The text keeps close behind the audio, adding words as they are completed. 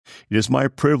It is my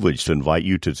privilege to invite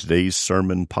you to today's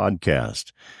sermon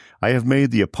podcast. I have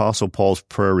made the Apostle Paul's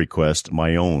prayer request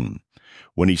my own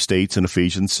when he states in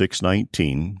Ephesians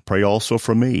 6:19, "Pray also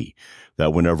for me,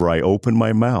 that whenever I open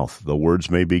my mouth, the words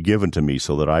may be given to me,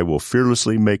 so that I will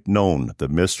fearlessly make known the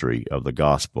mystery of the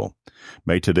gospel."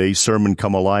 May today's sermon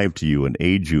come alive to you and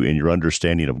aid you in your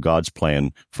understanding of God's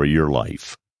plan for your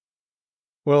life.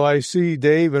 Well, I see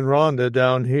Dave and Rhonda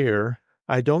down here.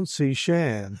 I don't see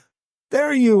Shan.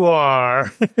 There you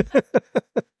are.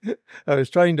 I was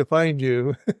trying to find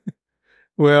you.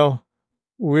 Well,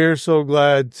 we're so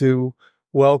glad to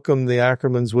welcome the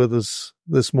Ackermans with us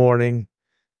this morning.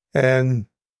 And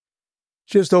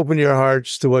just open your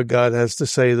hearts to what God has to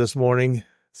say this morning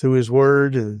through His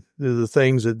Word and through the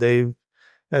things that Dave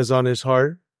has on his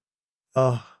heart.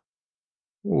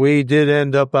 We did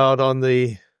end up out on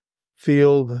the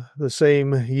field the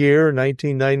same year,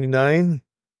 1999.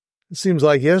 It seems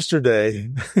like yesterday,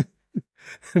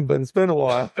 but it's been a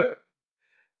while.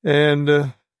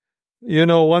 And,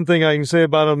 one thing I can say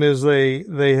about them is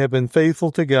they have been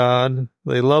faithful to God.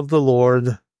 They love the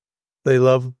Lord. They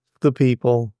love the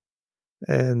people.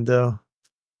 And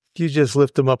you just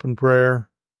lift them up in prayer.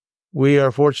 We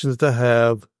are fortunate to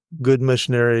have good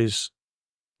missionaries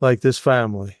like this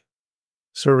family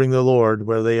serving the Lord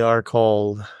where they are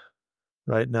called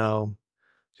right now.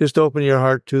 Just open your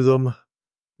heart to them.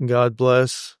 God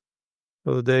bless.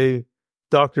 Brother Dave,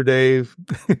 Dr. Dave,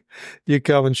 you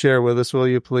come and share with us, will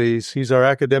you please? He's our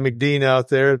academic dean out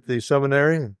there at the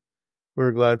Seminary.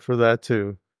 We're glad for that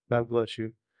too. God bless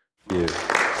you. Thank you.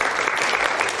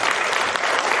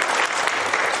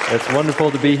 It's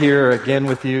wonderful to be here again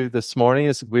with you this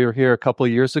morning. We were here a couple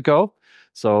of years ago,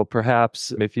 so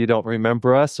perhaps if you don't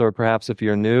remember us, or perhaps if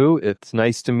you're new, it's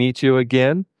nice to meet you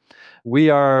again.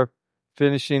 We are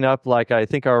finishing up, I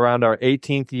think, around our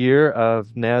 18th year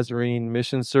of Nazarene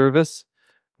mission service.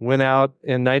 Went out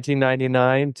in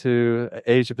 1999 to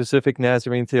Asia Pacific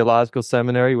Nazarene Theological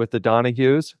Seminary with the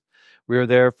Donahues. We were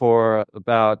there for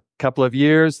about a couple of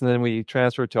years, and then we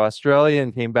transferred to Australia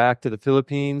and came back to the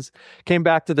Philippines. Came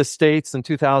back to the States in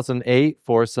 2008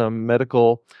 for some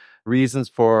medical reasons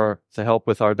to help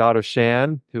with our daughter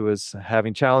Shan, who was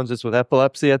having challenges with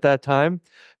epilepsy at that time.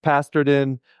 Pastored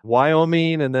in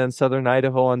Wyoming and then southern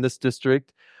Idaho in this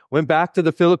district. Went back to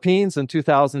the Philippines in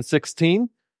 2016.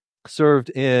 Served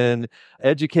in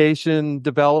education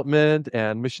development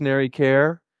and missionary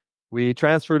care. We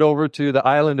transferred over to the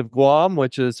island of Guam,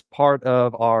 which is part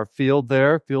of our field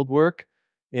work,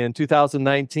 in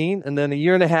 2019. And then a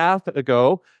year and a half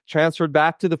ago, transferred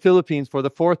back to the Philippines for the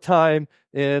fourth time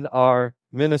in our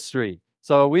ministry.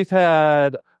 So we've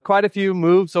had quite a few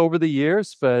moves over the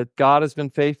years, but God has been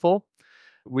faithful.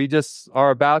 We just are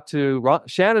about to,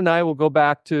 Shan and I will go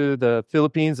back to the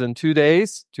Philippines in 2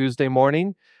 days, Tuesday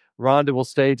morning. Rhonda will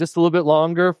stay just a little bit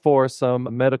longer for some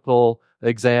medical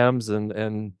exams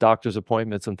and doctor's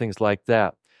appointments and things like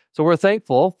that. So we're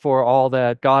thankful for all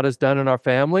that God has done in our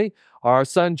family. Our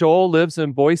son Joel lives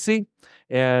in Boise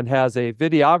and has a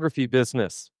videography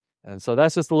business. And so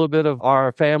that's just a little bit of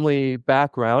our family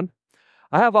background.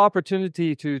 I have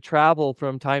opportunity to travel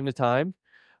from time to time.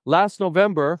 Last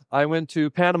November, I went to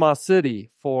Panama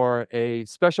City for a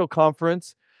special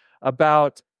conference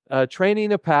about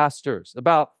training of pastors.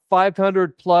 About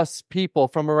 500 plus people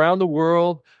from around the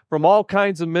world, from all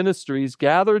kinds of ministries,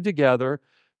 gathered together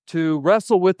to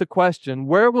wrestle with the question,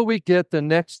 where will we get the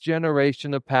next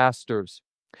generation of pastors?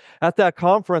 At that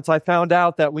conference, I found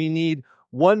out that we need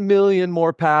 1 million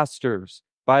more pastors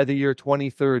by the year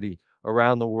 2030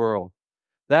 around the world.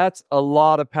 That's a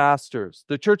lot of pastors.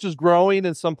 The church is growing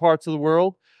in some parts of the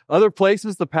world. Other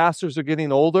places, the pastors are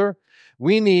getting older.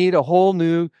 We need a whole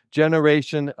new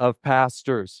generation of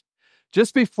pastors.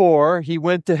 Just before he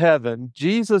went to heaven,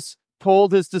 Jesus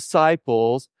told his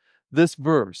disciples this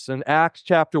verse in Acts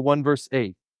chapter 1, verse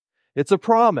 8. It's a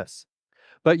promise.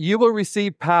 But you will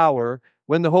receive power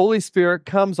when the Holy Spirit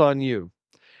comes on you,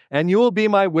 and you will be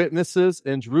my witnesses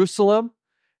in Jerusalem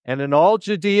and in all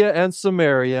Judea and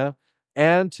Samaria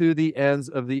and to the ends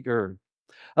of the earth.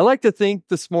 I'd like to think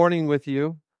this morning with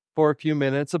you for a few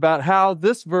minutes about how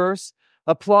this verse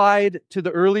applied to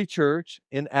the early church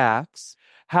in Acts,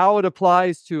 how it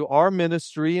applies to our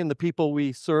ministry and the people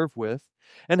we serve with,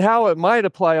 and how it might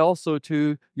apply also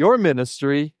to your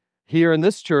ministry here in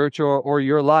this church or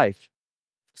your life.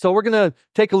 So we're going to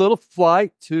take a little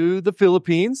flight to the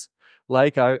Philippines.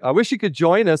 I wish you could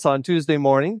join us on Tuesday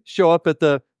morning. Show up at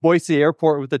the Boise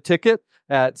airport with a ticket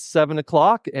at 7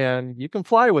 o'clock, and you can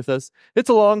fly with us. It's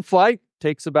a long flight.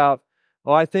 Takes about,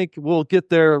 I think we'll get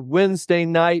there Wednesday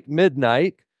night,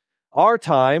 midnight, our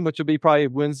time, which will be probably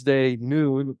Wednesday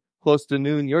noon, close to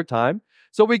noon your time.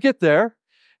 So we get there,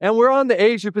 and we're on the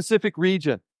Asia Pacific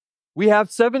region. We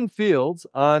have 7 fields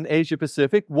on Asia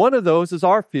Pacific. One of those is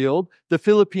our field, the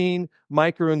Philippine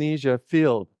Micronesia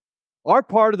field. Our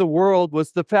part of the world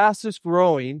was the fastest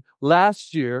growing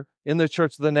last year in the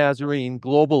Church of the Nazarene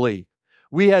globally.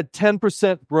 We had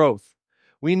 10% growth.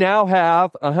 We now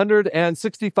have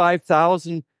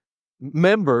 165,000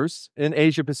 members in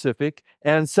Asia Pacific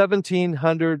and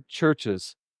 1,700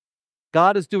 churches.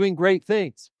 God is doing great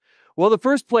things. Well, the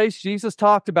first place Jesus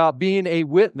talked about being a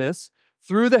witness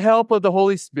through the help of the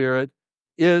Holy Spirit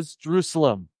is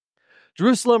Jerusalem.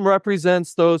 Jerusalem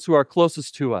represents those who are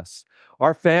closest to us,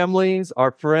 our families,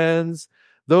 our friends,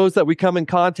 those that we come in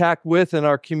contact with in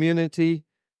our community,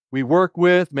 we work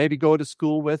with, maybe go to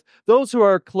school with, those who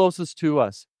are closest to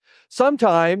us.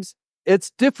 Sometimes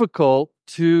it's difficult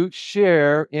to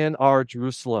share in our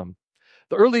Jerusalem.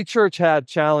 The early church had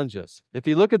challenges. If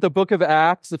you look at the book of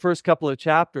Acts, the first couple of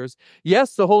chapters,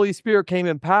 yes, the Holy Spirit came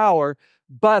in power,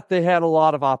 but they had a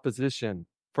lot of opposition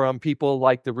from people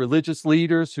like the religious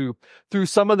leaders who threw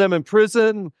some of them in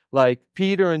prison, like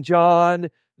Peter and John,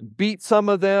 beat some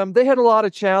of them. They had a lot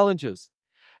of challenges.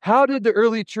 How did the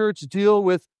early church deal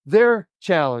with their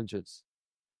challenges?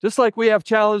 Just like we have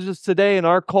challenges today in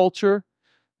our culture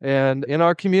and in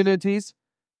our communities,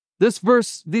 these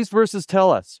verses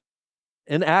tell us.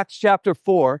 In Acts chapter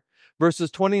 4,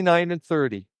 verses 29 and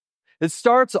 30, it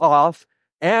starts off,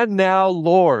 "And now,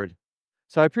 Lord."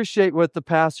 So I appreciate what the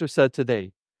pastor said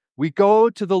today. We go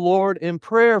to the Lord in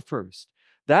prayer first.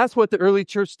 That's what the early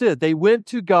church did. They went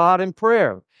to God in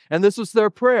prayer, and this was their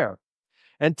prayer.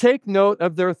 And take note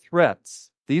of their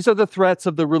threats. These are the threats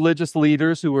of the religious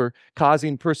leaders who were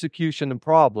causing persecution and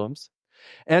problems.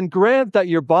 "And grant that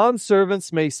your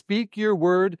bondservants may speak your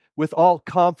word with all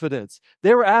confidence."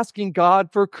 They were asking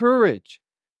God for courage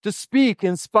to speak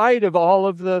in spite of all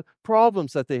of the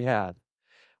problems that they had.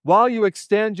 "While you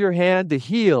extend your hand to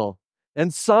heal,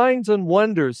 and signs and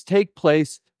wonders take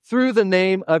place through the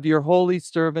name of your holy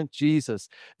servant Jesus."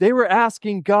 They were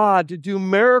asking God to do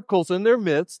miracles in their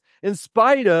midst in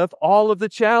spite of all of the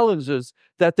challenges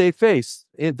that they faced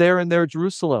there in their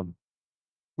Jerusalem.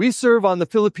 We serve on the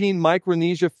Philippine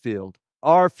Micronesia field.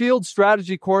 Our field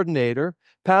strategy coordinator,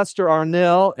 Pastor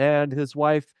Arnell, and his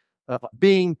wife,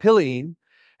 Bing Pilleen,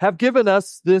 have given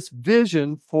us this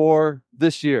vision for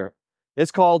this year.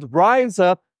 It's called Rise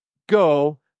Up,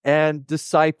 Go, and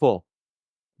Disciple.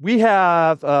 We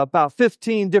have about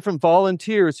 15 different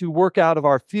volunteers who work out of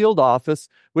our field office,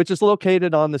 which is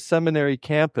located on the Seminary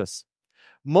campus.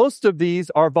 Most of these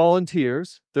are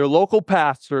volunteers. They're local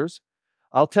pastors.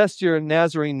 I'll test your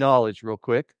Nazarene knowledge real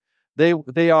quick.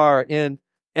 They are in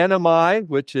NMI,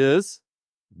 which is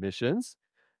missions,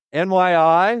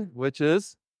 NYI, which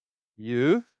is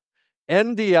youth,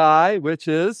 NDI, which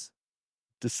is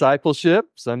discipleship,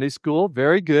 Sunday school,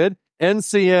 very good,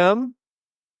 NCM,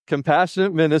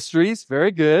 compassionate ministries,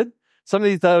 very good. Some of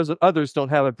these others don't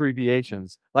have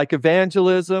abbreviations, like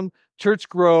evangelism, church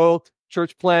growth,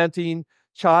 church planting,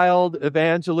 child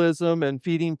evangelism and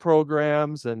feeding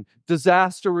programs, and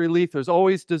disaster relief. There's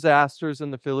always disasters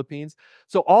in the Philippines.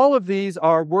 So all of these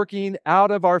are working out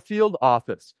of our field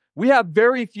office. We have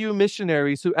very few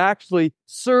missionaries who actually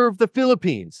serve the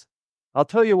Philippines. I'll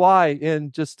tell you why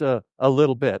in just a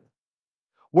little bit.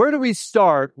 Where do we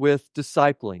start with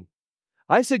discipling?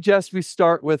 I suggest we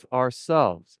start with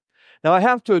ourselves. Now, I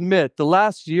have to admit, the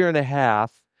last year and a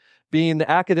half being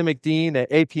the academic dean at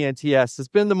APNTS has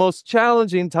been the most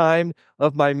challenging time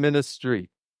of my ministry.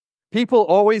 People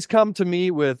always come to me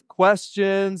with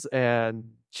questions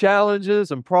and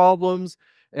challenges and problems.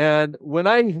 And when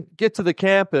I get to the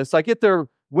campus, I get there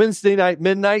Wednesday night,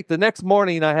 midnight. The next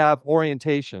morning, I have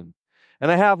orientation.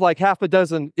 And I have like half a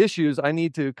dozen issues I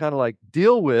need to kind of like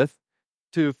deal with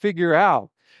to figure out.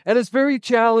 And it's very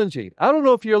challenging. I don't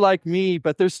know if you're like me,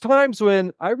 but there's times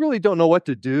when I really don't know what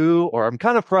to do, or I'm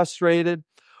kind of frustrated,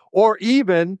 or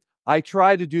even I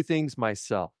try to do things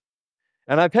myself.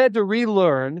 And I've had to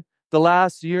relearn the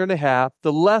last year and a half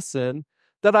the lesson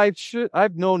that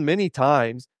I've known many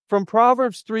times from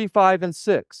Proverbs 3, 5, and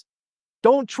 6.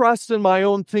 Don't trust in my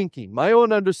own thinking, my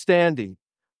own understanding.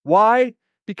 Why?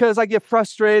 Because I get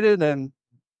frustrated, and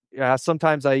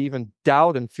sometimes I even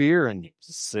doubt and fear and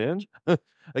sin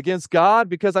against God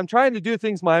because I'm trying to do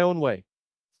things my own way.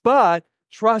 But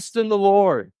trust in the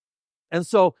Lord. And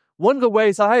so one of the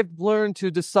ways I've learned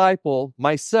to disciple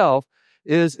myself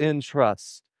is in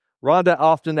trust. Rhonda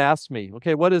often asks me,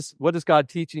 okay, what is God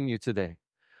teaching you today?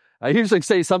 I usually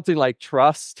say something like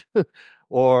trust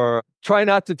or try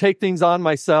not to take things on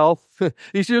myself.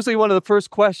 It's usually one of the first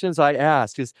questions I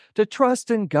ask is to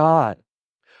trust in God.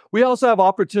 We also have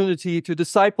opportunity to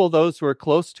disciple those who are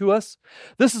close to us.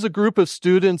 This is a group of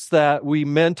students that we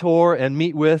mentor and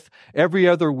meet with every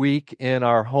other week in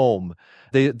our home.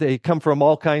 They come from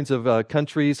all kinds of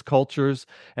countries, cultures,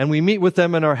 and we meet with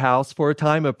them in our house for a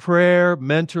time of prayer,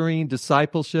 mentoring,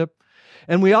 discipleship.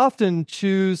 And we often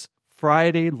choose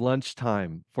Friday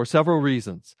lunchtime for several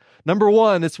reasons. Number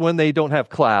one, it's when they don't have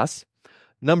class.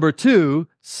 Number two,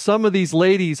 some of these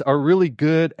ladies are really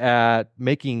good at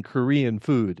making Korean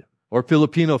food or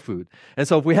Filipino food. And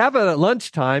so if we have it at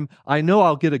lunchtime, I know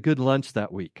I'll get a good lunch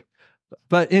that week.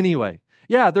 But anyway,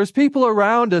 there's people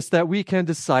around us that we can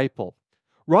disciple.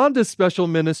 Rhonda's special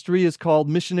ministry is called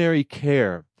Missionary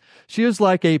Care. She is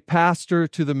like a pastor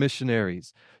to the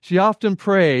missionaries. She often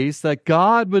prays that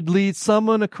God would lead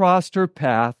someone across her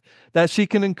path that she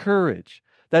can encourage,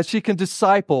 that she can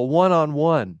disciple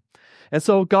one-on-one. And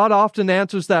so God often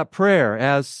answers that prayer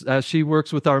as she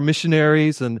works with our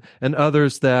missionaries and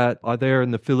others that are there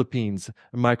in the Philippines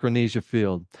and Micronesia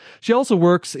field. She also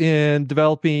works in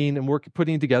developing and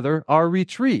putting together our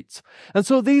retreats. And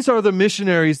so these are the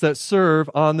missionaries that serve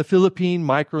on the Philippine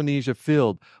Micronesia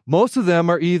field. Most of them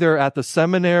are either at the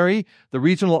Seminary, the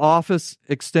regional office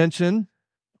extension,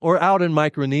 or out in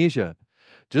Micronesia.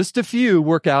 Just a few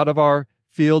work out of our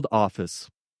field office.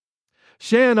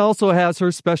 Shan also has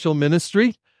her special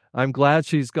ministry. I'm glad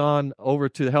she's gone over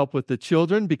to help with the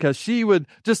children because she would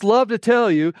just love to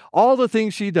tell you all the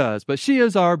things she does. But she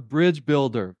is our bridge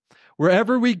builder.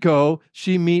 Wherever we go,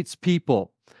 she meets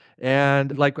people.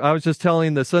 And like I was just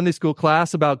telling the Sunday school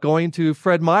class about going to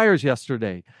Fred Meyer's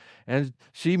yesterday. And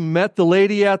she met the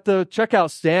lady at the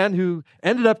checkout stand who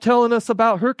ended up telling us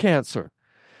about her cancer.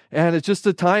 And it's just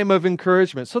a time of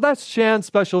encouragement. So that's Shan's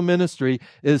special ministry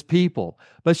is people.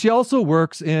 But she also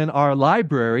works in our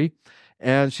library,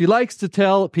 and she likes to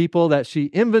tell people that she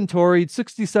inventoried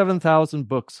 67,000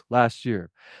 books last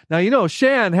year. Now,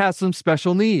 Shan has some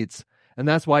special needs, and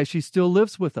that's why she still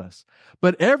lives with us.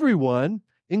 But everyone,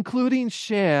 including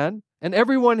Shan and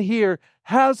everyone here,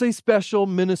 has a special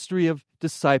ministry of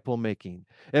disciple making.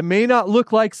 It may not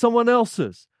look like someone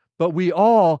else's, but we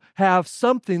all have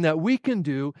something that we can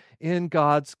do in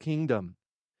God's kingdom.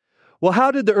 Well,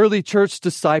 how did the early church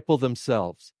disciple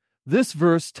themselves? This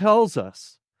verse tells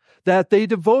us that they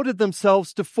devoted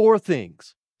themselves to four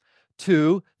things: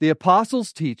 to the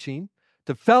apostles' teaching,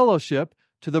 to fellowship,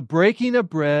 to the breaking of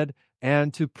bread,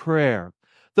 and to prayer.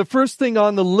 The first thing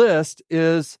on the list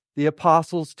is the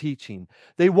apostles' teaching.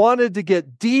 They wanted to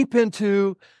get deep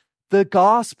into the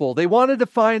gospel. They wanted to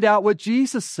find out what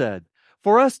Jesus said.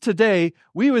 For us today,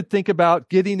 we would think about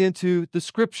getting into the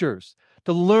scriptures,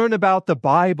 to learn about the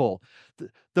Bible.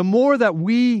 The more that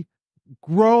we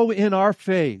grow in our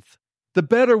faith, the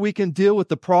better we can deal with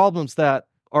the problems that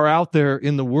are out there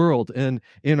in the world and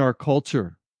in our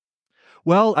culture.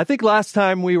 Well, I think last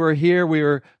time we were here, we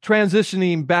were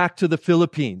transitioning back to the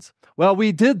Philippines. Well,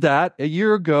 we did that a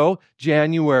year ago,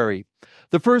 January.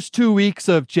 The first 2 weeks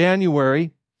of January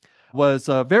was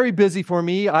very busy for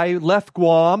me. I left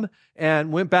Guam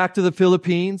and went back to the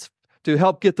Philippines to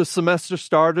help get the semester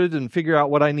started and figure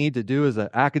out what I need to do as an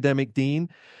academic dean.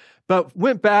 But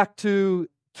went back to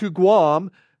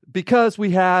Guam because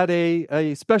we had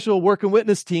a special work and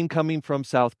witness team coming from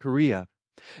South Korea.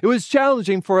 It was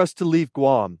challenging for us to leave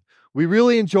Guam. We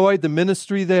really enjoyed the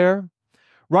ministry there.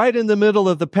 Right in the middle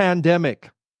of the pandemic,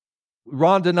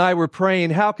 Rhonda and I were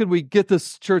praying, how could we get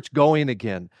this church going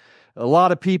again? A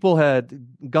lot of people had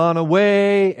gone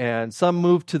away and some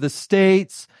moved to the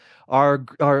States. Our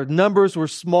numbers were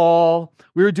small.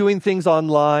 We were doing things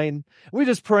online. We were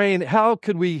just praying, how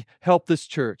could we help this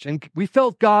church? And we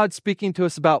felt God speaking to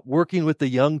us about working with the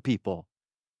young people,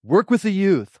 work with the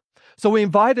youth. So we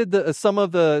invited some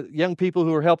of the young people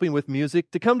who were helping with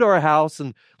music to come to our house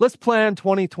and let's plan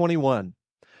 2021.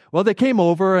 Well, they came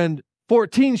over and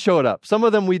 14 showed up. Some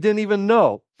of them we didn't even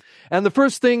know. And the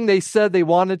first thing they said they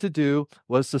wanted to do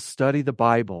was to study the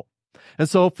Bible. And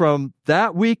so from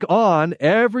that week on,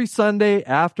 every Sunday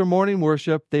after morning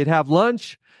worship, they'd have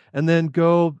lunch and then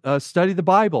go study the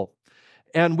Bible.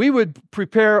 And we would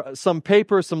prepare some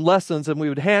paper, some lessons, and we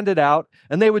would hand it out,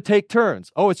 and they would take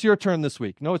turns. Oh, it's your turn this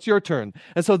week. No, it's your turn.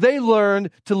 And so they learned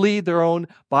to lead their own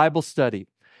Bible study.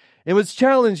 It was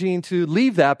challenging to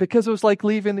leave that because it was like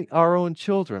leaving our own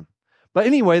children. But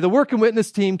anyway, the work and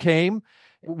witness team came.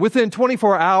 Within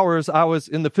 24 hours, I was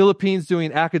in the Philippines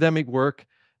doing academic work,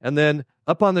 and then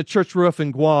up on the church roof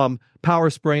in Guam, power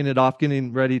spraying it off,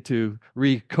 getting ready to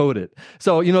recode it.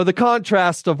 So, the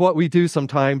contrast of what we do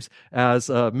sometimes as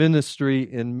ministry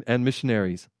and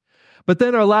missionaries. But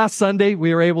then our last Sunday,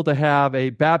 we were able to have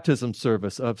a baptism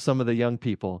service of some of the young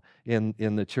people in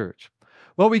the church.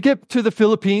 Well, we get to the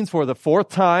Philippines for the fourth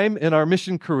time in our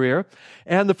mission career,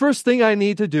 and the first thing I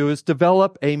need to do is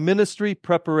develop a ministry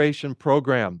preparation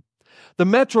program. The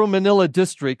Metro Manila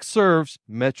district serves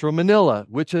Metro Manila,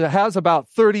 which has about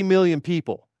 30 million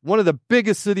people, one of the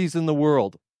biggest cities in the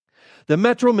world. The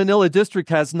Metro Manila district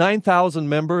has 9,000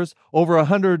 members, over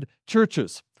 100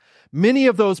 churches. Many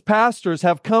of those pastors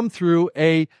have come through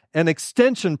an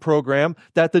extension program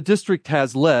that the district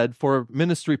has led for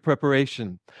ministry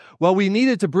preparation. Well, we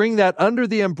needed to bring that under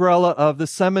the umbrella of the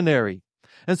seminary.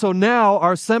 And so now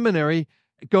our seminary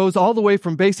goes all the way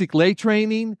from basic lay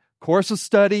training, course of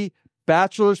study,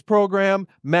 bachelor's program,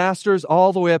 master's,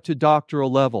 all the way up to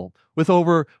doctoral level with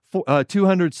over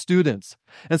 200 students.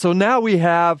 And so now we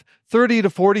have 30 to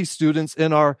 40 students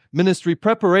in our ministry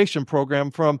preparation program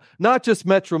from not just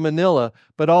Metro Manila,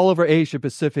 but all over Asia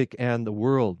Pacific and the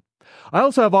world. I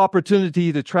also have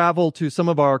opportunity to travel to some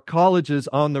of our colleges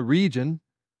on the region.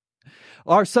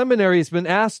 Our seminary has been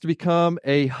asked to become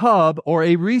a hub or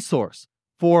a resource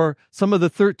for some of the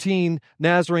 13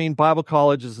 Nazarene Bible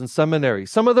colleges and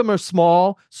seminaries. Some of them are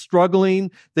small,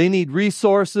 struggling, they need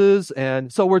resources,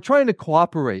 and so we're trying to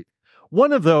cooperate.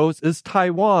 One of those is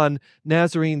Taiwan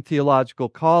Nazarene Theological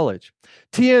College.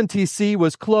 TNTC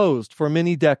was closed for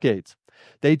many decades.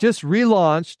 They just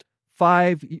relaunched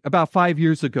about 5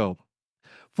 years ago.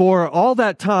 For all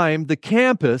that time, the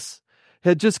campus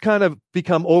had just kind of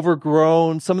become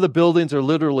overgrown. Some of the buildings are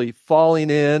literally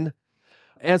falling in.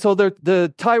 And so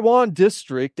the Taiwan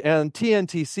district and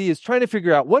TNTC is trying to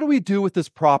figure out, what do we do with this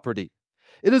property?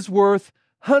 It is worth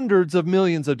hundreds of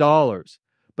millions of dollars,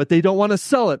 but they don't want to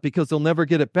sell it because they'll never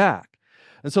get it back.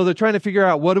 And so they're trying to figure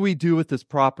out, what do we do with this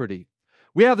property?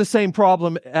 We have the same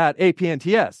problem at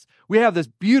APNTS. We have this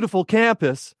beautiful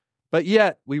campus, but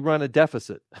yet we run a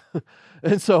deficit.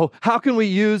 And so how can we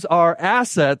use our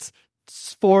assets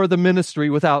for the ministry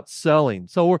without selling?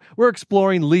 So we're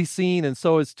exploring leasing, and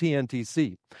so is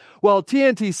TNTC. Well,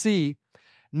 TNTC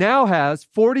now has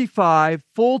 45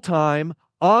 full-time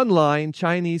online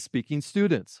Chinese-speaking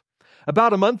students.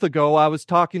 About a month ago, I was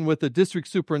talking with the district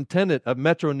superintendent of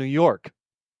Metro New York,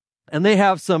 and they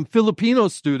have some Filipino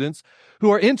students who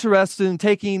are interested in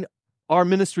taking our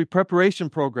ministry preparation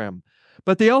program,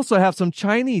 but they also have some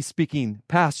Chinese-speaking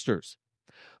pastors.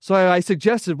 So I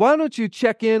suggested, why don't you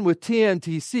check in with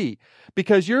TNTC?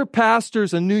 Because your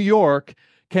pastors in New York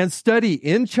can study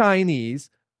in Chinese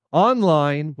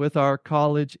online with our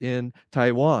college in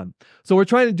Taiwan. So we're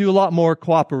trying to do a lot more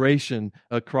cooperation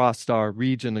across our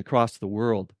region, across the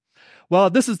world.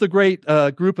 Well, this is the great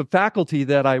group of faculty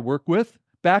that I work with.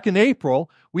 Back in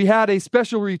April, we had a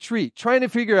special retreat trying to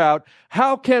figure out,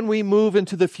 how can we move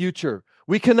into the future?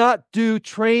 We cannot do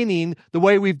training the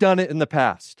way we've done it in the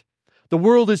past. The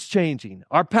world is changing.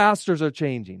 Our pastors are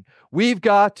changing. We've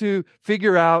got to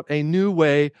figure out a new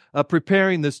way of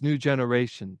preparing this new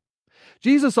generation.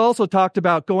 Jesus also talked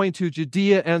about going to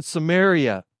Judea and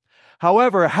Samaria.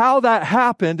 However, how that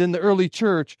happened in the early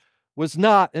church was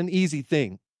not an easy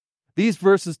thing. These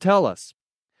verses tell us.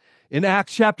 In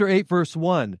Acts chapter 8, verse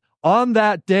 1, on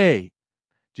that day,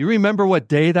 do you remember what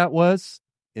day that was?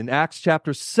 In Acts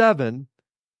chapter 7,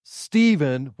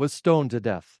 Stephen was stoned to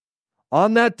death.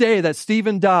 On that day that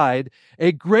Stephen died,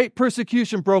 a great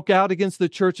persecution broke out against the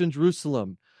church in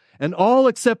Jerusalem, and all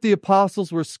except the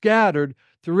apostles were scattered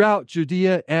throughout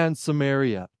Judea and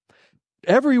Samaria.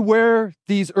 Everywhere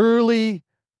these early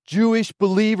Jewish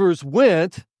believers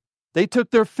went, they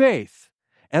took their faith,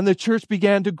 and the church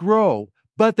began to grow,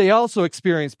 but they also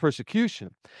experienced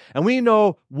persecution. And we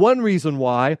know one reason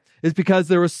why is because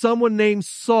there was someone named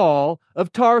Saul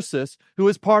of Tarsus who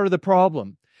was part of the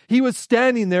problem. He was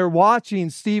standing there watching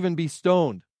Stephen be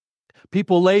stoned.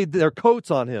 People laid their coats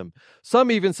on him.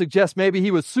 Some even suggest maybe he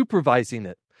was supervising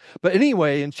it. But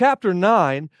anyway, in chapter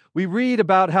 9, we read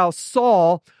about how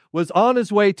Saul was on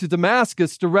his way to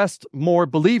Damascus to arrest more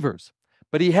believers.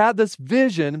 But he had this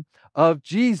vision of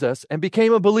Jesus and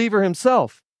became a believer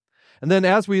himself. And then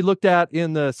as we looked at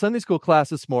in the Sunday school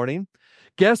class this morning,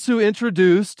 guess who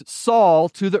introduced Saul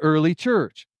to the early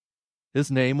church?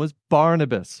 His name was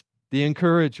Barnabas, the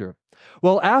encourager.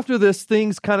 Well, after this,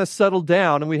 things kind of settled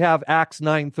down, and we have Acts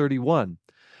 9:31.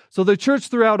 So the church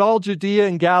throughout all Judea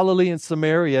and Galilee and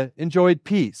Samaria enjoyed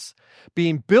peace,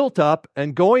 being built up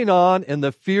and going on in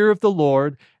the fear of the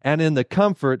Lord and in the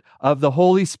comfort of the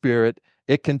Holy Spirit.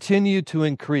 It continued to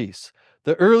increase.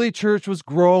 The early church was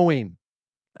growing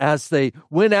as they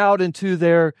went out into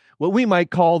their, what we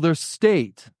might call their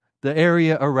state, the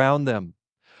area around them.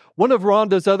 One of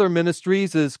Rhonda's other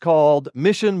ministries is called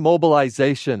Mission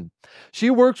Mobilization. She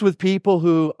works with people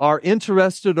who are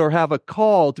interested or have a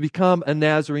call to become a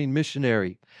Nazarene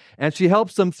missionary, and she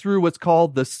helps them through what's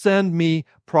called the Send Me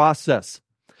process.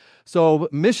 So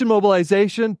mission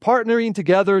mobilization, partnering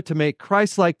together to make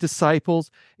Christ-like disciples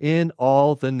in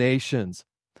all the nations.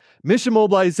 Mission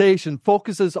mobilization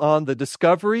focuses on the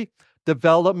discovery,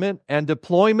 development, and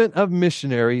deployment of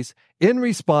missionaries in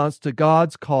response to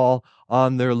God's call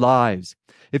on their lives.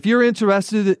 If you're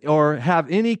interested or have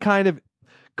any kind of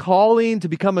calling to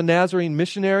become a Nazarene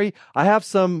missionary, I have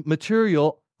some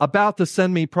material about the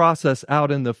Send Me process out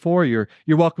in the foyer.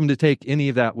 You're welcome to take any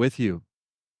of that with you.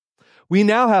 We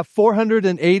now have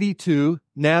 482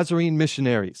 Nazarene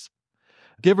missionaries,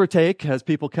 give or take, as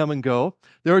people come and go.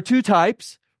 There are two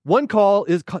types. One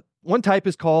type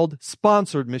is called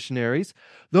sponsored missionaries.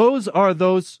 Those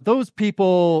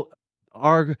people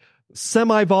are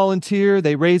semi-volunteer.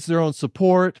 They raise their own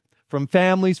support from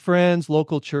families, friends,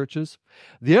 local churches.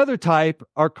 The other type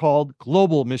are called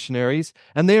global missionaries,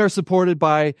 and they are supported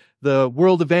by the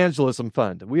World Evangelism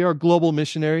Fund. We are global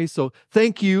missionaries, so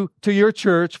thank you to your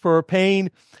church for paying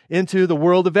into the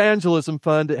World Evangelism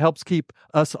Fund. It helps keep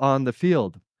us on the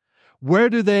field. Where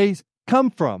do they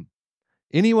come from?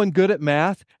 Anyone good at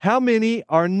math? How many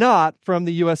are not from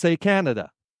the USA,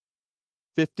 Canada?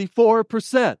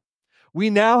 54%. We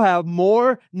now have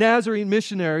more Nazarene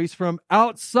missionaries from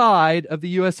outside of the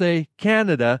USA,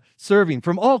 Canada, serving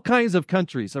from all kinds of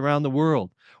countries around the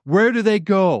world. Where do they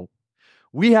go?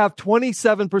 We have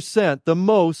 27%, the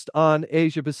most on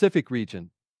Asia-Pacific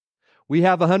region. We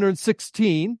have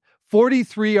 116.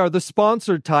 43 are the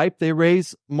sponsored type. They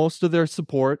raise most of their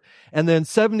support. And then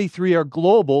 73 are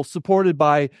global, supported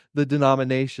by the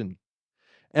denomination.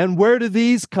 And where do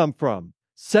these come from?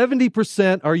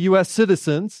 70% are U.S.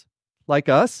 citizens, like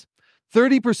us.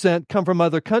 30% come from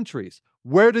other countries.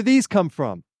 Where do these come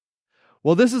from?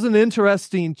 Well, this is an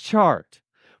interesting chart.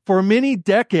 For many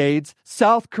decades,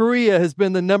 South Korea has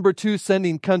been the number 2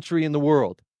 sending country in the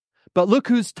world. But look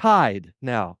who's tied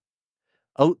now.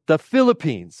 The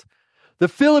Philippines.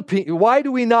 Why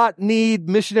do we not need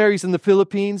missionaries in the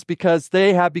Philippines? Because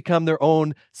they have become their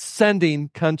own sending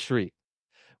country.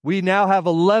 We now have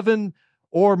 11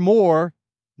 or more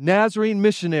Nazarene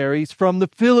missionaries from the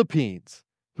Philippines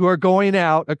who are going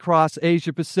out across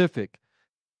Asia Pacific.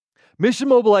 Mission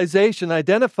mobilization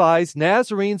identifies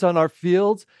Nazarenes on our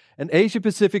fields and Asia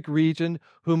Pacific region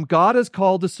whom God has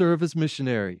called to serve as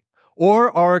missionary,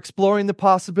 or are exploring the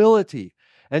possibility,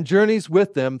 and journeys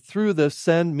with them through the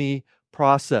Send Me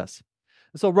process.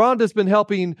 So Rhonda's been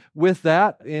helping with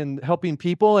that, in helping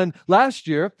people. And last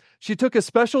year, she took a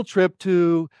special trip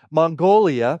to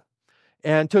Mongolia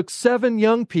and took 7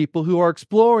 young people who are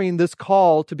exploring this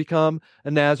call to become a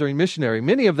Nazarene missionary,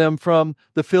 many of them from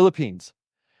the Philippines.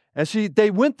 And they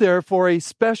went there for a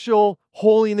special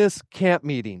holiness camp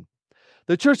meeting.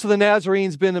 The Church of the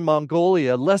Nazarene's been in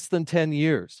Mongolia less than 10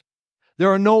 years.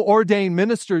 There are no ordained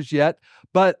ministers yet,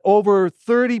 but over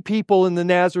 30 people in the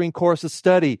Nazarene course of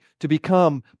study to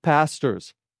become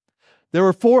pastors. There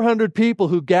were 400 people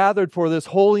who gathered for this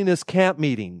holiness camp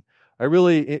meeting. I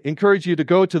really encourage you to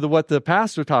go to what the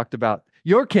pastor talked about,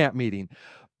 your camp meeting.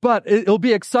 But it'll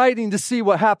be exciting to see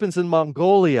what happens in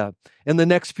Mongolia in the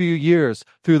next few years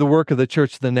through the work of the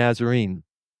Church of the Nazarene.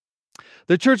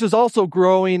 The church is also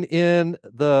growing in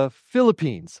the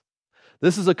Philippines.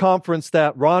 This is a conference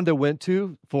that Rhonda went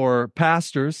to for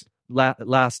pastors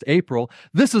last April.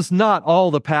 This is not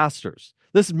all the pastors.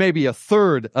 This is maybe a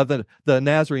third of the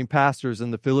Nazarene pastors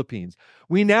in the Philippines.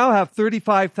 We now have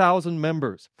 35,000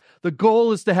 members. The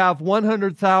goal is to have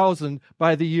 100,000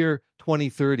 by the year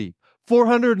 2030.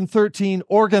 413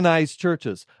 organized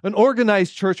churches. An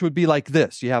organized church would be like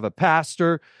this. You have a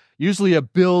pastor, usually a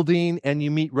building, and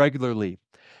you meet regularly.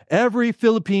 Every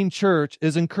Philippine church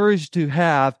is encouraged to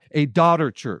have a daughter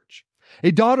church.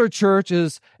 A daughter church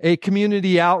is a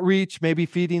community outreach, maybe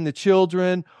feeding the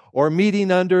children, or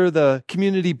meeting under the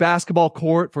community basketball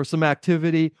court for some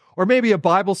activity, or maybe a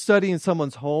Bible study in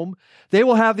someone's home. They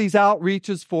will have these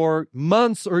outreaches for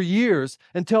months or years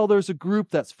until there's a group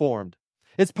that's formed.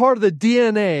 It's part of the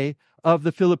DNA of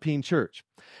the Philippine church.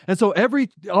 And so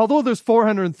although there's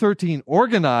 413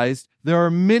 organized, there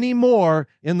are many more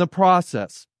in the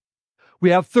process.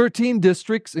 We have 13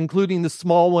 districts, including the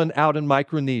small one out in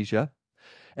Micronesia.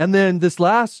 And then this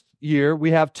last year,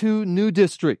 we have 2 new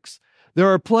districts. There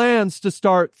are plans to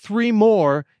start 3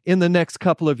 more in the next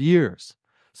couple of years.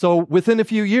 So within a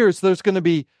few years, there's going to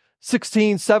be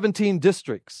 16, 17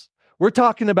 districts. We're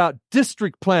talking about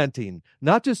district planting,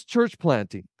 not just church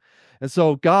planting. And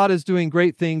so God is doing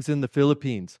great things in the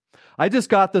Philippines. I just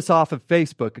got this off of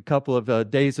Facebook a couple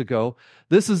of days ago.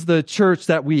 This is the church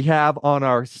that we have on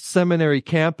our seminary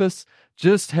campus,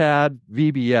 just had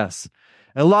VBS.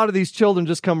 And a lot of these children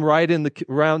just come right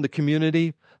around the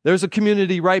community. There's a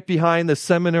community right behind the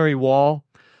seminary wall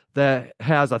that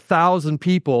has 1,000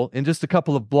 people in just a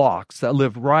couple of blocks that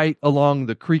live right along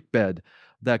the creek bed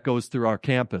that goes through our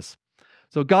campus.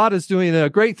 So God is doing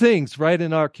great things right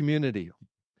in our community.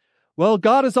 Well,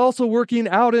 God is also working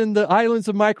out in the islands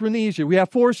of Micronesia. We have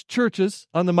 4 churches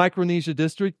on the Micronesia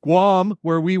district: Guam,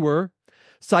 where we were,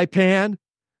 Saipan,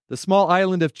 the small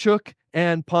island of Chuuk,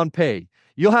 and Pohnpei.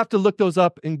 You'll have to look those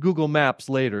up in Google Maps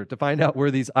later to find out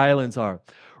where these islands are.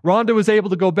 Rhonda was able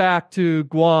to go back to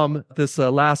Guam this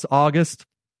last August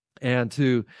and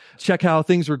to check how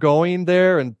things were going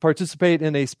there and participate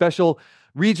in a special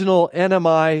regional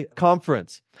NMI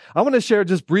conference. I want to share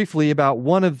just briefly about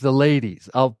one of the ladies.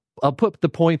 I'll put the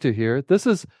pointer here. This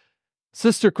is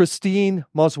Sister Christine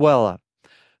Moswella.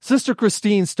 Sister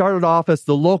Christine started off as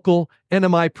the local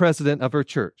NMI president of her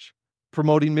church,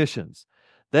 promoting missions.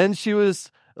 Then she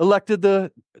was elected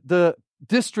the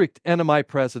district NMI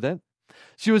president.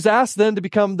 She was asked then to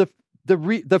become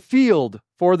the field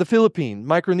for the Philippine,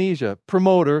 Micronesia,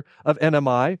 promoter of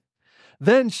NMI.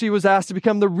 Then she was asked to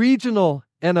become the regional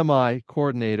NMI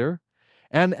coordinator.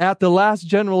 And at the last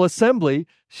General Assembly,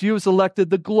 she was elected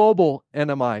the global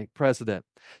NMI president.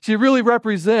 She really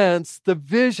represents the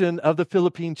vision of the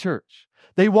Philippine church.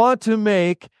 They want to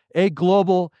make a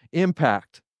global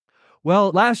impact.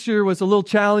 Well, last year was a little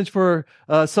challenge for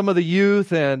some of the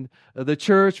youth and the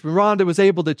church. Rhonda was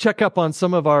able to check up on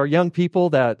some of our young people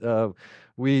that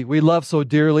we love so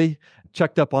dearly,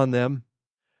 checked up on them.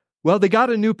 Well, they got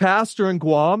a new pastor in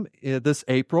Guam this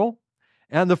April.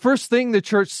 And the first thing the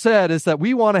church said is that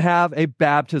we want to have a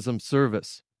baptism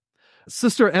service.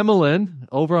 Sister Emmeline,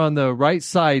 over on the right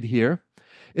side here,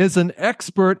 is an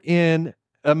expert in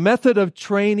a method of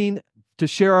training to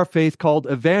share our faith called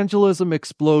Evangelism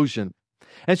Explosion.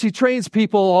 And she trains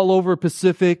people all over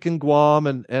Pacific and Guam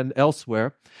and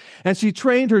elsewhere. And she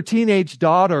trained her teenage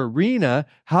daughter, Rena,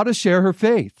 how to share her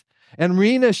faith. And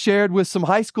Rena shared with some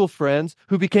high school friends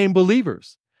who became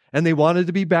believers, and they wanted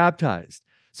to be baptized.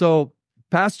 So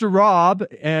Pastor Rob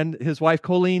and his wife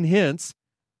Colleen Hintz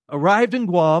arrived in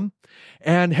Guam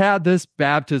and had this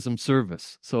baptism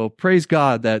service. So praise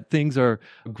God that things are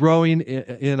growing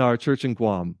in our church in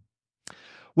Guam.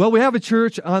 Well, we have a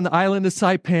church on the island of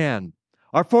Saipan.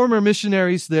 Our former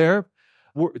missionaries there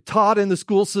were taught in the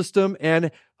school system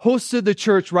and hosted the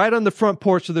church right on the front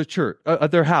porch of their church,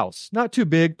 of their house. Not too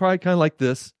big, probably kind of like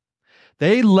this.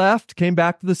 They left, came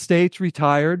back to the States,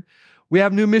 retired. We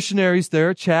have new missionaries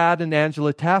there, Chad and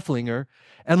Angela Tafflinger.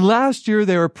 And last year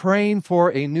they were praying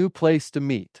for a new place to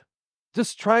meet.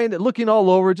 Just looking all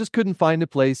over, just couldn't find a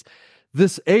place.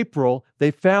 This April,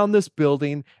 they found this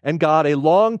building and got a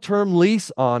long-term lease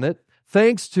on it,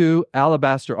 thanks to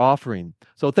Alabaster Offering.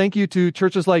 So thank you to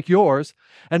churches like yours.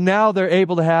 And now they're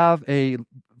able to have a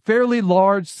fairly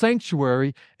large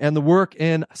sanctuary, and the work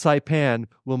in Saipan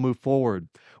will move forward.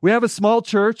 We have a small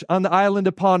church on the island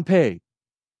of Pohnpei.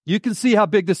 You can see how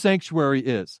big the sanctuary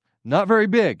is. Not very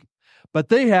big, but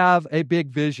they have a big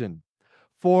vision.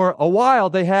 For a while,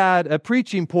 they had a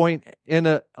preaching point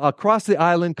across the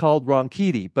island called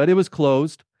Ronkiti, but it was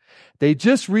closed. They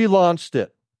just relaunched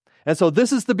it. And so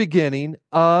this is the beginning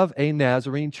of a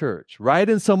Nazarene church, right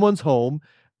in someone's home,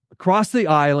 across the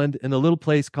island in a little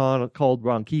place called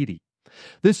Ronkiti.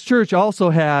 This church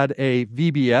also had a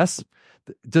VBS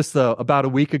just about a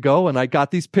week ago, and I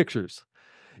got these pictures.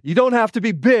 You don't have to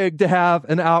be big to have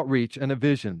an outreach and a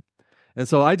vision. And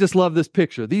so I just love this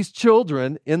picture. These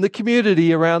children in the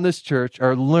community around this church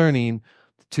are learning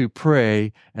to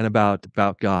pray and about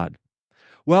God.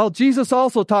 Well, Jesus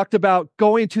also talked about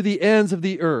going to the ends of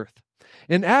the earth.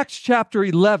 In Acts chapter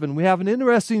 11, we have an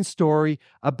interesting story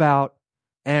about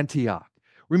Antioch.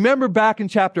 Remember back in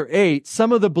chapter 8,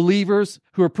 some of the believers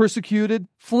who were persecuted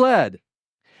fled.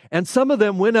 And some of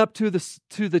them went up to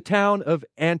the town of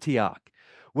Antioch.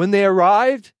 When they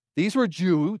arrived, these were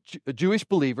Jewish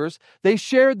believers. They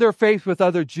shared their faith with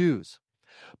other Jews.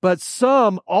 But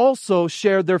some also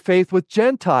shared their faith with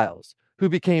Gentiles who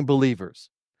became believers.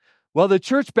 Well, the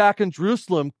church back in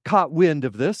Jerusalem caught wind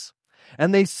of this,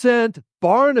 and they sent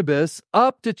Barnabas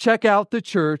up to check out the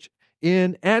church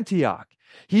in Antioch.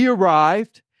 He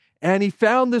arrived, and he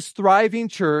found this thriving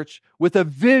church with a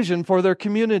vision for their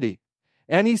community.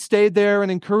 And he stayed there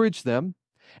and encouraged them.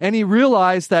 And he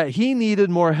realized that he needed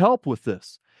more help with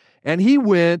this. And he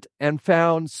went and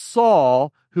found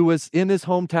Saul, who was in his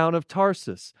hometown of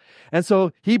Tarsus. And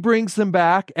so he brings them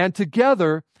back, and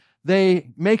together they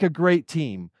make a great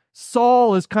team.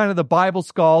 Saul is kind of the Bible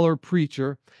scholar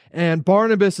preacher, and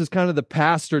Barnabas is kind of the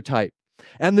pastor type.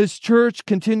 And this church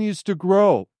continues to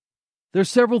grow. There's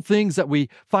several things that we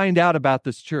find out about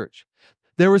this church.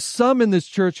 There were some in this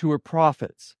church who were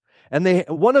prophets, and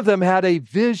one of them had a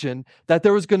vision that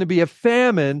there was going to be a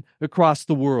famine across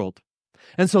the world.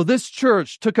 And so this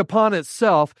church took upon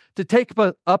itself to take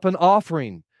up an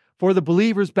offering for the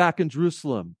believers back in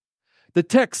Jerusalem. The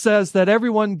text says that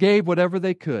everyone gave whatever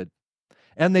they could,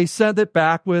 and they sent it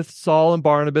back with Saul and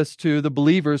Barnabas to the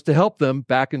believers to help them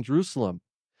back in Jerusalem.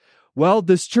 Well,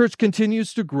 this church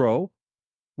continues to grow.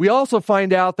 We also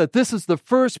find out that this is the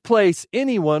first place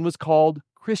anyone was called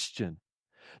Christian.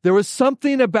 There was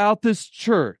something about this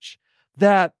church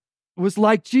that was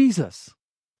like Jesus.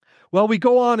 Well, we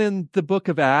go on in the book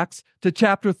of Acts to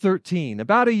chapter 13.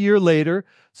 About a year later,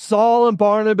 Saul and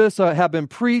Barnabas have been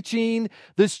preaching.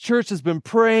 This church has been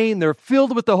praying. They're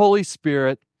filled with the Holy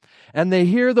Spirit, and they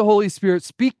hear the Holy Spirit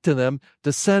speak to them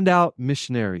to send out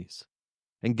missionaries.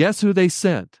 And guess who they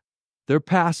sent? Their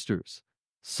pastors.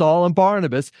 Saul and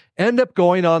Barnabas end up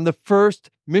going on the first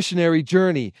missionary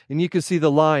journey, and you can see the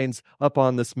lines up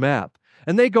on this map.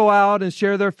 And they go out and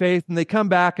share their faith, and they come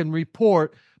back and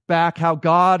report back how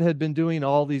God had been doing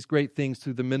all these great things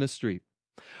through the ministry.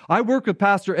 I work with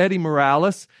Pastor Eddie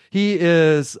Morales. He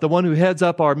is the one who heads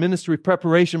up our ministry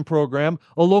preparation program,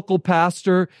 a local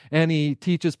pastor, and he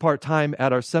teaches part-time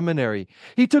at our seminary.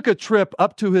 He took a trip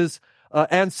up to his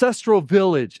ancestral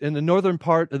village in the northern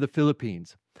part of the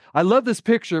Philippines. I love this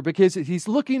picture because he's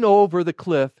looking over the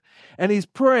cliff and he's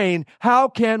praying, how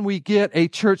can we get a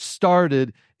church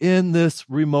started in this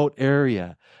remote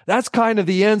area? That's kind of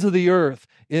the ends of the earth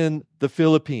in the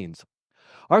Philippines.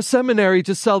 Our seminary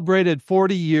just celebrated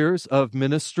 40 years of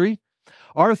ministry.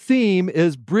 Our theme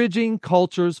is Bridging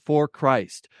Cultures for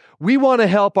Christ. We want to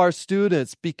help our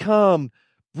students become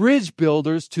bridge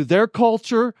builders to their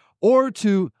culture or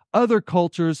to other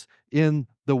cultures in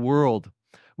the world.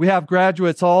 We have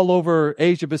graduates all over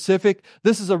Asia Pacific.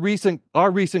 This is our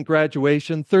recent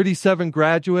graduation, 37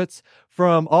 graduates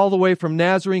from all the way from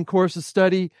Nazarene course of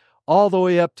study all the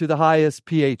way up to the highest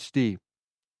PhD.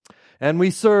 And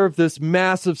we serve this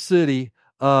massive city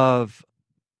of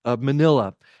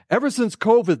Manila. Ever since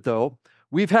COVID, though,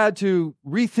 we've had to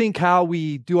rethink how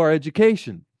we do our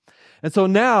education. And so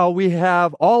now we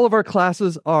have all of our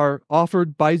classes are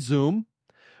offered by Zoom.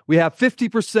 We have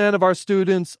 50% of our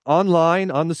students online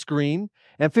on the screen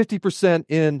and 50%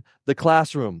 in the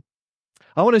classroom.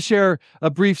 I want to share a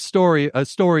brief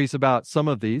stories about some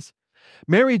of these.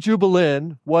 Mary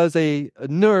Jubilin was a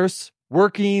nurse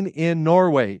working in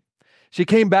Norway. She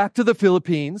came back to the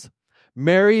Philippines,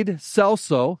 married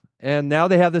Celso, and now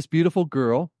they have this beautiful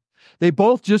girl. They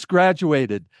both just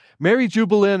graduated. Mary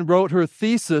Jubilin wrote her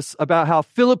thesis about how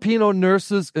Filipino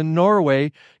nurses in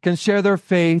Norway can share their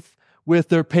faith with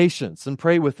their patients and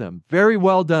pray with them. Very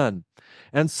well done.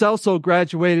 And Celso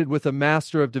graduated with a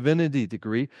Master of Divinity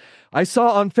degree. I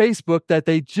saw on Facebook that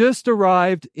they just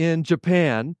arrived in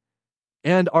Japan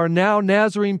and are now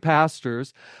Nazarene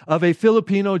pastors of a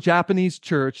Filipino-Japanese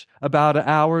church about an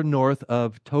hour north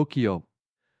of Tokyo.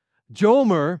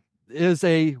 Jomer is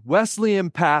a Wesleyan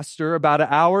pastor about an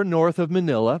hour north of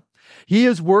Manila. He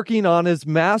is working on his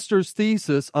master's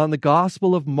thesis on the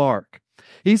Gospel of Mark.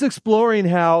 He's exploring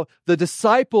how the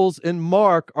disciples in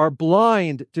Mark are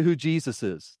blind to who Jesus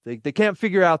is. They can't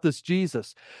figure out this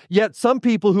Jesus. Yet some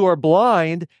people who are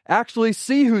blind actually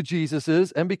see who Jesus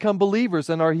is and become believers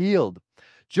and are healed.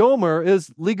 Jomer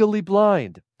is legally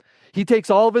blind. He takes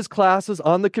all of his classes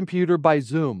on the computer by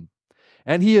Zoom,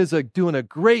 and he is doing a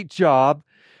great job.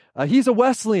 He's a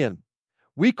Wesleyan.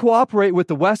 We cooperate with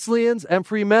the Wesleyans and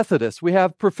Free Methodists. We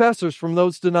have professors from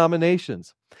those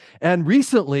denominations. And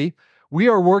recently, we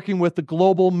are working with the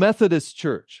Global Methodist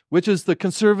Church, which is the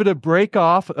conservative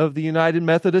breakoff of the United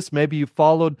Methodists. Maybe you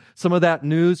followed some of that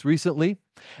news recently.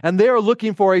 And they are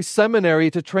looking for a seminary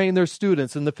to train their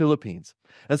students in the Philippines.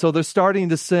 And so they're starting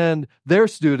to send their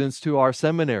students to our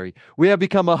seminary. We have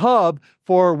become a hub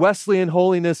for Wesleyan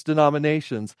holiness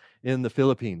denominations in the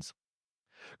Philippines.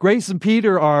 Grace and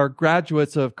Peter are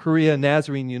graduates of Korea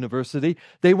Nazarene University.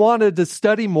 They wanted to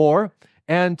study more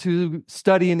and to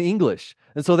study in English.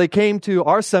 And so they came to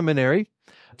our seminary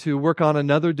to work on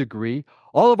another degree.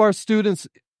 All of our students,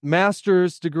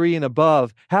 master's degree and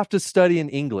above, have to study in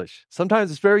English.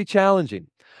 Sometimes it's very challenging.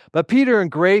 But Peter and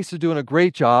Grace are doing a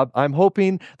great job. I'm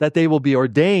hoping that they will be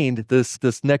ordained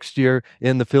this next year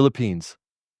in the Philippines.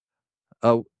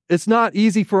 It's not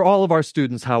easy for all of our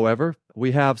students, however.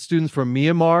 We have students from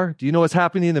Myanmar. Do you know what's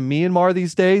happening in Myanmar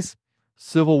these days?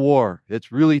 Civil war.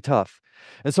 It's really tough.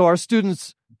 And so our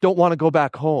students don't want to go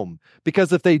back home,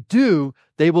 because if they do,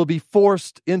 they will be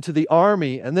forced into the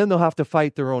army, and then they'll have to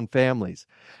fight their own families.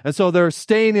 And so they're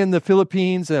staying in the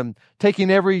Philippines and taking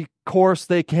every course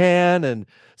they can, and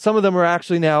some of them are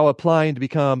actually now applying to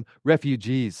become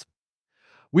refugees.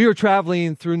 We were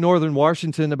traveling through northern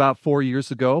Washington about 4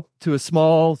 years ago to a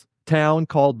small town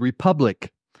called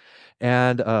Republic,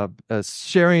 and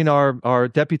sharing our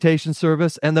deputation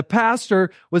service. And the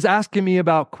pastor was asking me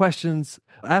about questions,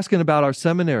 asking about our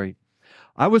seminary.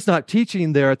 I was not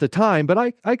teaching there at the time, but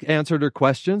I answered her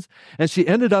questions, and she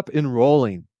ended up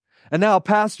enrolling. And now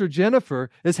Pastor Jennifer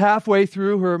is halfway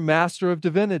through her Master of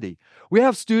Divinity. We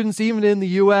have students even in the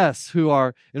U.S. who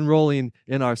are enrolling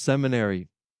in our seminary.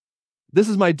 This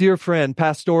is my dear friend,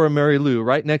 Pastora Mary Lou,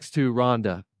 right next to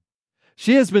Rhonda.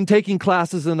 She has been taking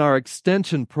classes in our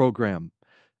extension program.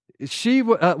 She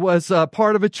was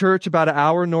part of a church about an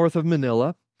hour north of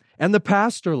Manila, and the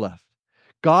pastor left.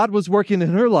 God was working in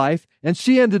her life, and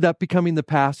she ended up becoming the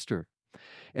pastor.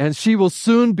 And she will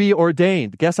soon be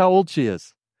ordained. Guess how old she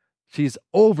is? She's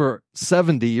over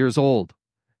 70 years old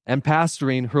and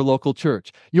pastoring her local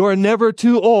church. You are never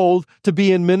too old to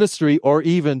be in ministry or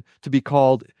even to be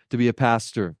called to be a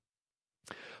pastor.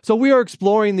 So we are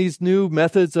exploring these new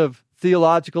methods of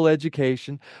theological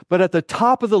education, but at the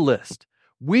top of the list,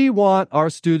 we want our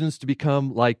students to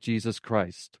become like Jesus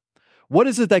Christ. What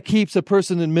is it that keeps a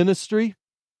person in ministry?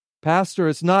 Pastor,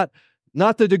 it's not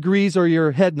the degrees or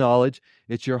your head knowledge,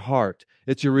 it's your heart.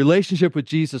 It's your relationship with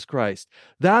Jesus Christ.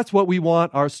 That's what we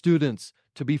want our students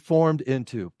to be formed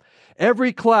into.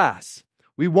 Every class,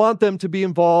 we want them to be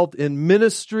involved in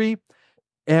ministry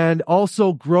and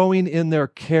also growing in their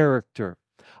character.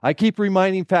 I keep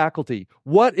reminding faculty,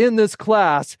 what in this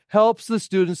class helps the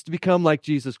students to become like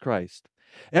Jesus Christ?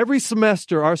 Every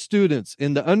semester, our students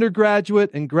in the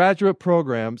undergraduate and graduate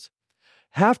programs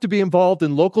have to be involved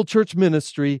in local church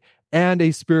ministry and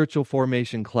a spiritual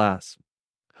formation class.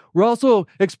 We're also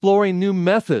exploring new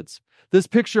methods. This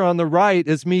picture on the right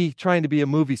is me trying to be a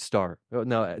movie star.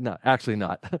 No, actually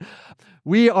not.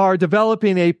 We are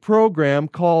developing a program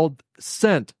called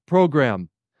SENT program.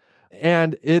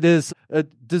 And it is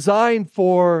designed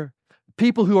for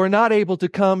people who are not able to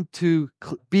come to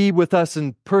be with us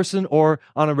in person or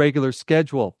on a regular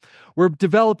schedule. We're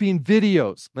developing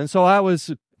videos. And so I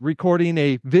was recording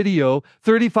a video,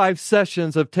 35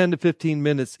 sessions of 10 to 15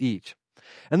 minutes each.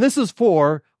 And this is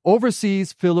for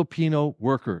overseas Filipino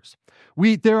workers.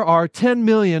 There are 10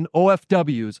 million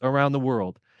OFWs around the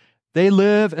world. They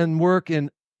live and work in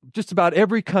just about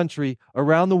every country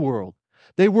around the world.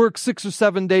 They work 6 or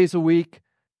 7 days a week,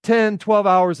 10, 12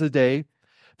 hours a day.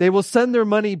 They will send their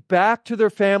money back to their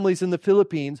families in the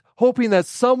Philippines, hoping that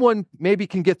someone maybe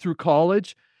can get through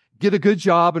college, get a good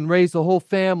job, and raise the whole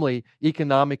family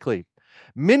economically.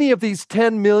 Many of these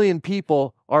 10 million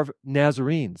people are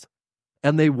Nazarenes,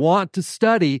 and they want to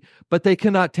study, but they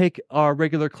cannot take our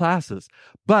regular classes.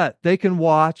 But they can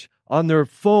watch on their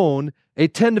phone a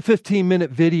 10 to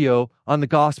 15-minute video on the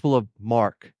Gospel of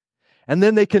Mark. And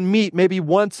then they can meet maybe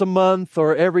once a month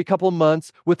or every couple of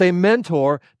months with a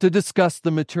mentor to discuss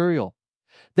the material.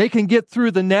 They can get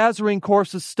through the Nazarene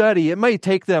course of study. It may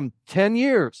take them 10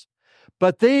 years,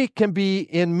 but they can be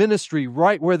in ministry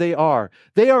right where they are.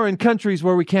 They are in countries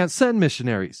where we can't send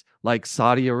missionaries, like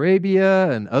Saudi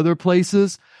Arabia and other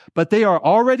places, but they are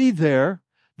already there.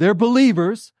 They're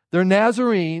believers. They're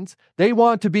Nazarenes. They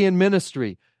want to be in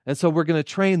ministry. And so we're going to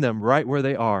train them right where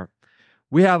they are.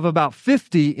 We have about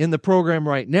 50 in the program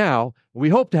right now. We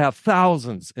hope to have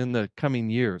thousands in the coming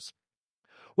years.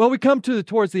 Well, we come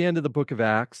towards the end of the book of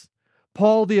Acts.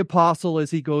 Paul the apostle,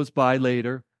 as he goes by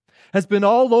later, has been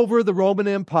all over the Roman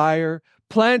Empire,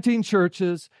 planting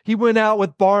churches. He went out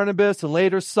with Barnabas and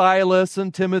later Silas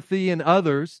and Timothy and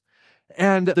others.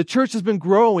 And the church has been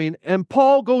growing. And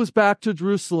Paul goes back to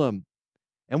Jerusalem.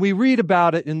 And we read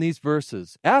about it in these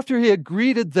verses. After he had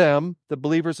greeted them, the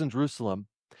believers in Jerusalem,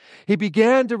 he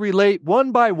began to relate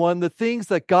one by one the things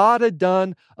that God had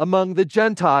done among the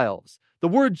Gentiles. The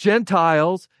word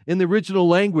Gentiles in the original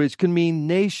language can mean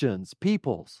nations,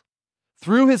 peoples,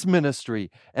 through his ministry.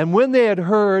 And when they had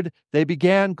heard, they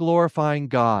began glorifying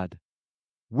God.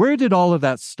 Where did all of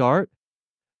that start?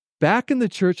 Back in the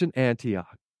church in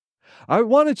Antioch. I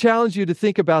want to challenge you to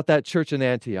think about that church in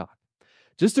Antioch.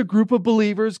 Just a group of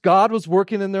believers. God was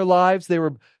working in their lives. They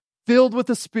were filled with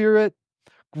the Spirit,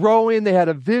 growing. They had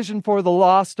a vision for the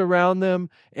lost around them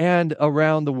and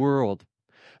around the world.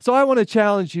 So I want to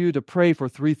challenge you to pray for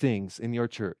 3 things in your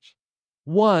church.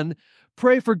 1,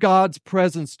 pray for God's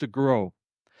presence to grow.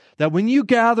 that when you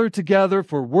gather together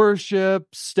for worship,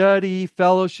 study,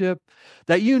 fellowship,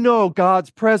 that you know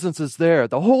God's presence is there.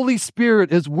 The Holy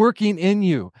Spirit is working in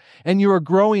you, and you are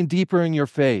growing deeper in your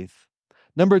faith.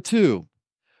 Number 2,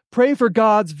 pray for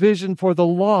God's vision for the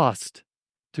lost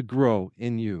to grow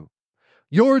in you.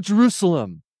 Your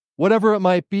Jerusalem, whatever it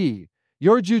might be,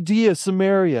 your Judea,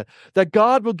 Samaria, that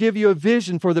God will give you a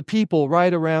vision for the people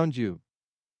right around you.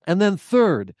 And then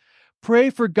 3rd, pray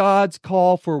for God's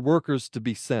call for workers to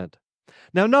be sent.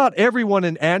 Now, not everyone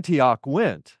in Antioch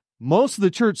went. Most of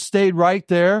the church stayed right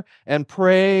there and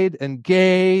prayed and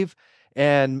gave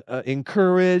and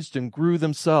encouraged and grew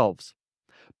themselves.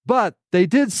 But they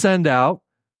did send out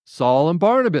Saul and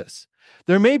Barnabas.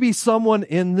 There may be someone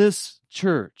in this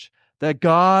church that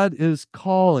God is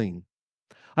calling.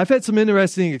 I've had some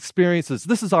interesting experiences.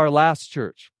 This is our last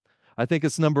church. I think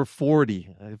it's number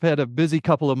 40. I've had a busy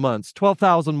couple of months,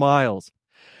 12,000 miles.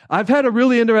 I've had a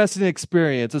really interesting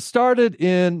experience. It started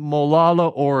in Molalla,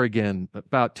 Oregon,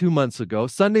 about 2 months ago,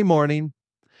 Sunday morning.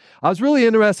 I was really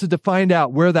interested to find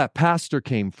out where that pastor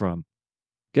came from.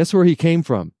 Guess where he came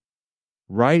from?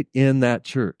 Right in that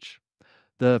church.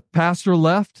 The pastor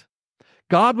left.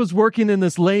 God was working in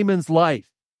this layman's life,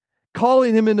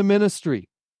 calling him into ministry.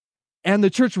 And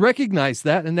the church recognized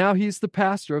that, and now he's the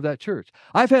pastor of that church.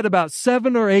 I've had about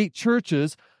 7 or 8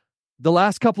 churches the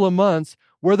last couple of months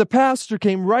where the pastor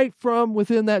came right from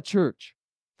within that church.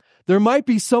 There might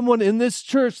be someone in this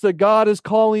church that God is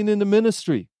calling into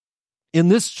ministry in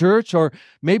this church, or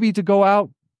maybe to go out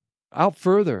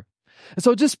further. And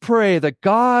so just pray that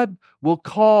God will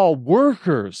call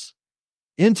workers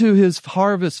into his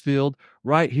harvest field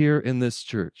right here in this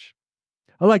church.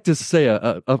 I'd like to say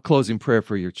a closing prayer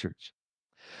for your church.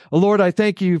 Lord, I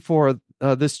thank you for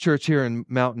this church here in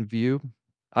Mountain View.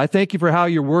 I thank you for how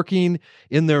you're working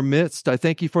in their midst. I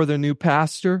thank you for their new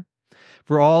pastor,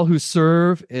 for all who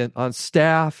serve on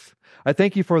staff. I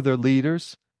thank you for their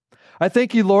leaders. I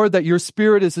thank you, Lord, that your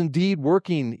Spirit is indeed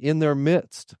working in their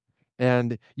midst,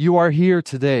 and you are here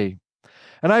today.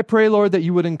 And I pray, Lord, that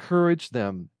you would encourage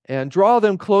them and draw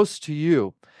them close to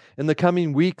you in the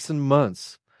coming weeks and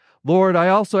months. Lord, I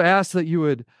also ask that you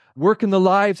would work in the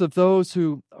lives of those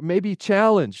who may be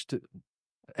challenged,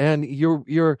 and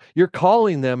you're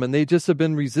calling them, and they just have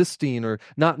been resisting or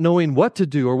not knowing what to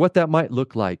do or what that might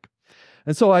look like.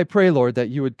 And so I pray, Lord, that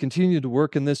you would continue to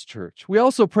work in this church. We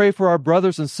also pray for our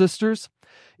brothers and sisters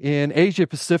in Asia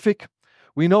Pacific.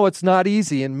 We know it's not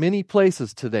easy in many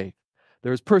places today.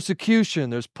 There's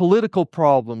persecution, there's political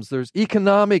problems, there's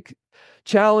economic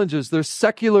challenges, there's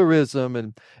secularism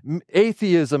and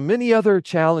atheism, many other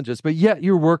challenges, but yet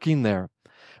you're working there.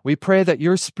 We pray that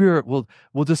your Spirit will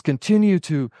just continue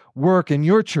to work in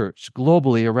your church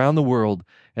globally around the world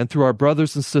and through our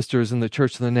brothers and sisters in the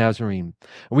Church of the Nazarene.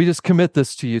 And we just commit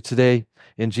this to you today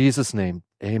in Jesus' name.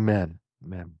 Amen.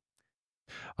 Amen.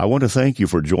 I want to thank you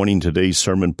for joining today's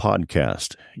sermon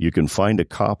podcast. You can find a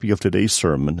copy of today's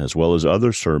sermon, as well as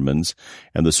other sermons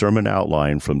and the sermon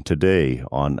outline from today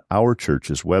on our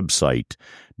church's website,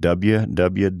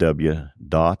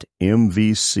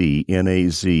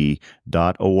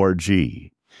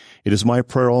 www.mvcnaz.org. It is my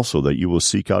prayer also that you will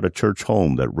seek out a church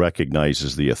home that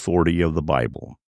recognizes the authority of the Bible.